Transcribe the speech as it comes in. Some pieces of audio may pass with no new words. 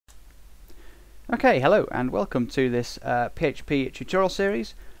Okay, hello and welcome to this PHP tutorial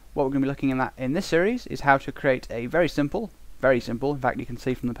series. What we're going to be looking at in this series is how to create a very simple, in fact you can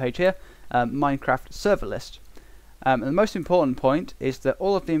see from the page here, Minecraft server list. And the most important point is that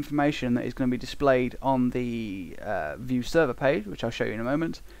all of the information that is going to be displayed on the view server page, which I'll show you in a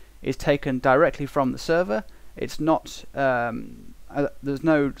moment, is taken directly from the server. It's not, there's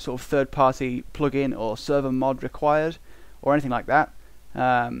no sort of third-party plugin or server mod required or anything like that.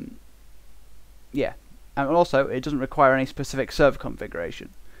 Yeah, and also it doesn't require any specific server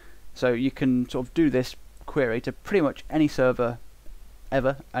configuration. So you can sort of do this query to pretty much any server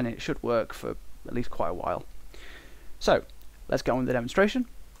ever, and it should work for at least quite a while. So let's get on with the demonstration.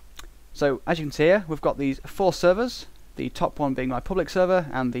 So as you can see here, we've got these 4 servers, the top one being my public server,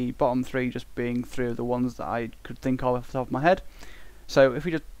 and the bottom 3 just being 3 of the ones that I could think of off the top of my head. So if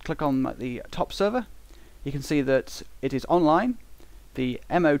we just click on the top server, you can see that it is online. The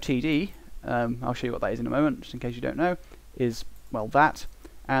MOTD, I'll show you what that is in a moment, just in case you don't know, is, well, that,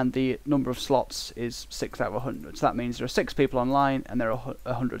 and the number of slots is 6 out of 100. So that means there are 6 people online and there are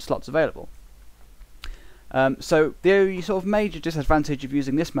 100 slots available. So the sort of major disadvantage of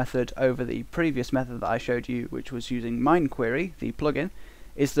using this method over the previous method that I showed you, which was using MineQuery, the plugin,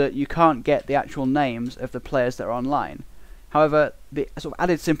 is that you can't get the actual names of the players that are online. However, the sort of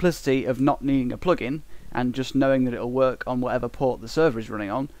added simplicity of not needing a plugin and just knowing that it'll work on whatever port the server is running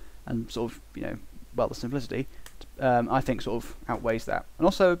on, and sort of, you know, well, the simplicity, I think sort of outweighs that. And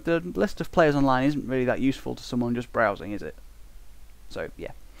also, the list of players online isn't really that useful to someone just browsing, is it? So,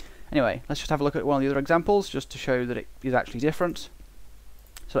 yeah. Anyway, let's just have a look at one of the other examples, just to show that it is actually different.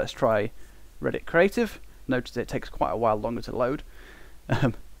 So let's try Reddit Creative. Notice it takes quite a while longer to load.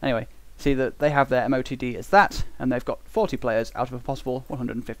 Anyway, see that they have their MOTD as that, and they've got 40 players out of a possible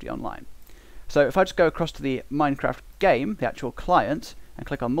 150 online. So if I just go across to the Minecraft game, the actual client, and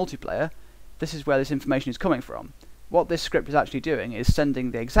click on multiplayer, this is where this information is coming from. What this script is actually doing is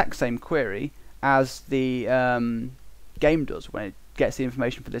sending the exact same query as the game does when it gets the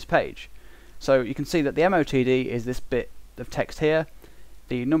information for this page. So you can see that the MOTD is this bit of text here,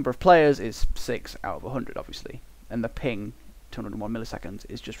 the number of players is 6 out of 100 obviously, and the ping, 201 milliseconds,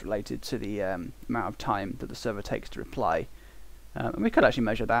 is just related to the amount of time that the server takes to reply. And we could actually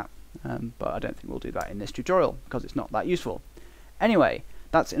measure that, but I don't think we'll do that in this tutorial because it's not that useful. Anyway,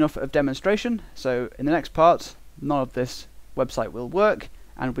 that's enough of demonstration, so in the next part none of this website will work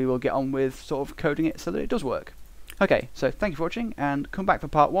and we will get on with sort of coding it so that it does work. Okay, so thank you for watching and come back for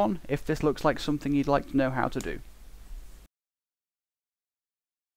part 1 if this looks like something you'd like to know how to do.